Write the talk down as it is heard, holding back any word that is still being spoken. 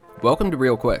Welcome to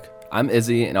Real Quick. I'm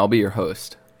Izzy and I'll be your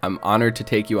host. I'm honored to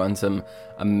take you on some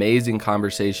amazing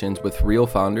conversations with real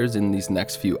founders in these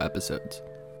next few episodes.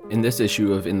 In this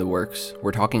issue of In the Works,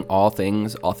 we're talking all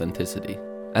things authenticity.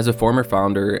 As a former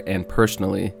founder and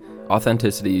personally,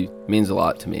 authenticity means a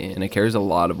lot to me and it carries a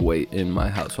lot of weight in my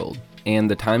household.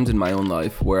 And the times in my own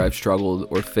life where I've struggled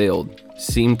or failed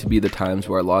seem to be the times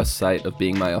where I lost sight of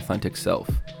being my authentic self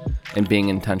and being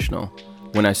intentional.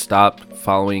 When I stopped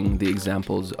following the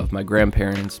examples of my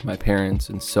grandparents, my parents,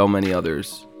 and so many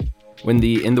others. When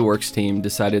the In the Works team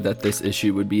decided that this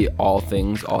issue would be all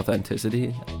things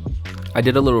authenticity, I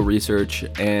did a little research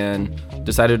and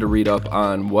decided to read up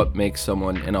on what makes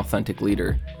someone an authentic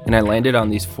leader. And I landed on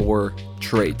these 4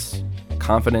 traits: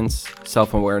 confidence,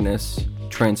 self-awareness,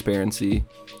 transparency,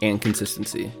 and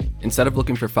consistency. Instead of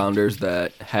looking for founders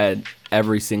that had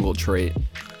every single trait,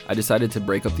 I decided to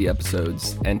break up the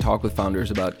episodes and talk with founders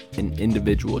about an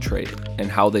individual trait and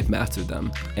how they've mastered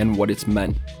them and what it's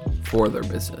meant for their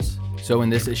business. So in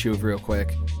this issue of Real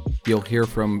Quick, you'll hear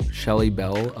from Shelly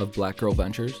Bell of Black Girl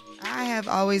Ventures. I have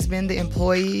always been the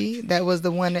employee that was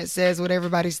the one that says what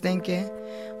everybody's thinking.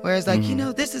 Whereas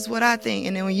this is what I think.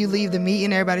 And then when you leave the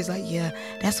meeting, everybody's like, yeah,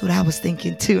 that's what I was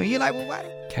thinking too. And you're like, well,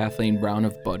 why? Kathleen Brown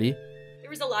of Buddy.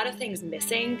 There was a lot of things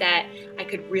missing that I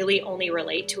could really only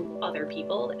relate to other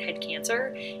people that had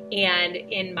cancer. And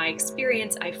in my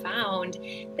experience, I found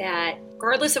that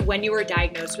regardless of when you were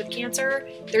diagnosed with cancer,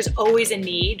 there's always a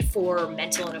need for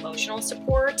mental and emotional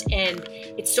support. And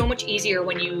it's so much easier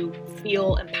when you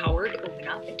feel empowered to open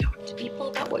up and talk to people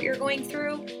about what you're going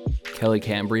through. Kelly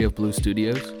Cambry of Blue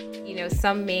Studios.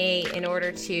 Some may, in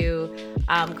order to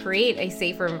create a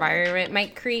safer environment,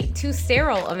 might create too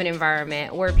sterile of an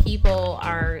environment where people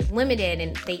are limited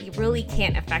and they really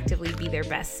can't effectively be their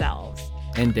best selves.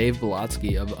 And Dave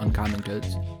Bolotsky of Uncommon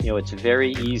Goods. It's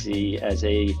very easy as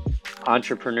a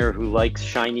entrepreneur who likes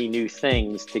shiny new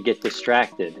things to get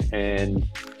distracted. And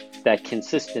that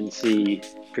consistency,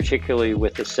 particularly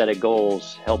with a set of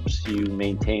goals, helps you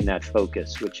maintain that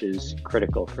focus, which is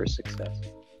critical for success.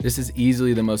 This is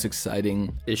easily the most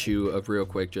exciting issue of Real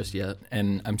Quick just yet,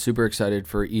 and I'm super excited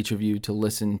for each of you to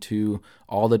listen to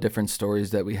all the different stories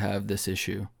that we have this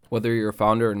issue. Whether you're a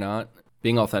founder or not,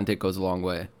 being authentic goes a long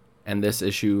way, and this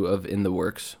issue of In the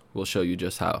Works will show you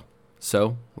just how.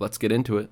 So, let's get into it.